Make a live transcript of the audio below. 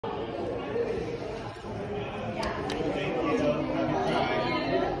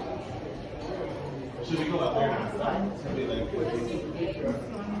Should we go up there?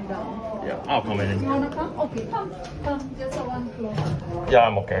 Yeah, I'll come in. You wanna come? Okay, come. Just one floor. Yeah,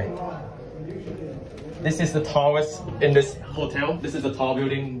 I'm okay. This is the tallest in this hotel. This is a tall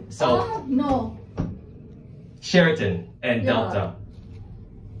building. So no. Sheraton and Delta.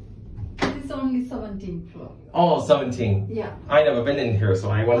 It's only 17th floor. Oh, 17. Yeah. I never been in here, so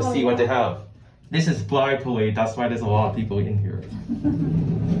I want to see what they have. This is blind parade. That's why there's a lot of people in here.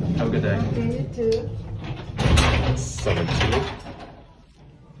 Have a good day. Okay, you too. 17.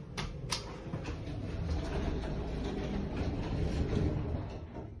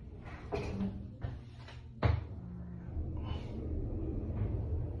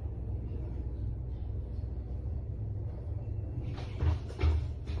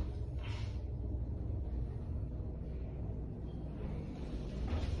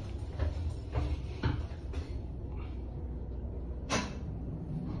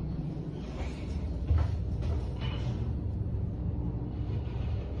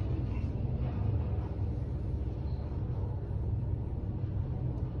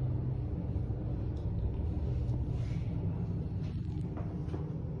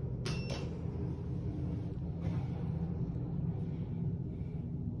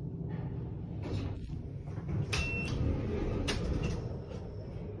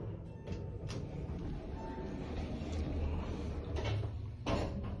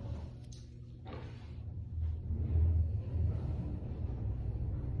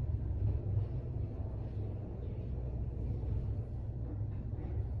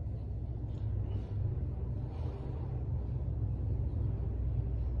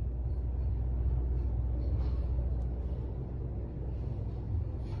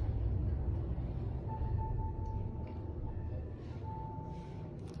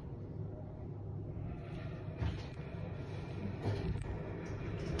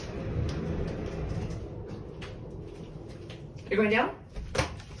 You're going down?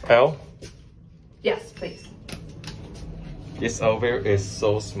 L? Yes, please. This elevator is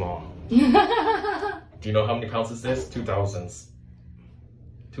so small. Do you know how many pounds is this? 2,000.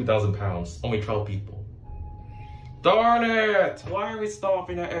 2,000 pounds. Only 12 people. Darn it! Why are we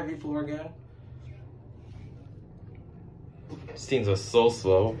stopping at every floor again? These things are so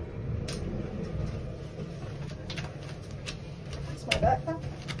slow. That's my backpack.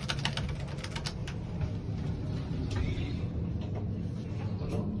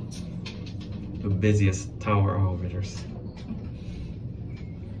 The busiest tower elevators.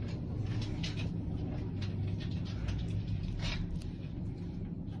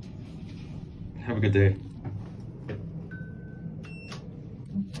 Have a good day.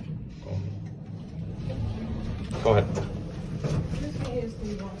 Go ahead.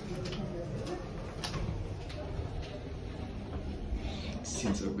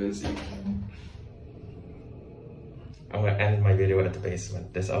 Seems so busy. I'm gonna end my video at the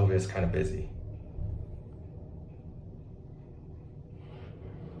basement. This elevator is kind of busy.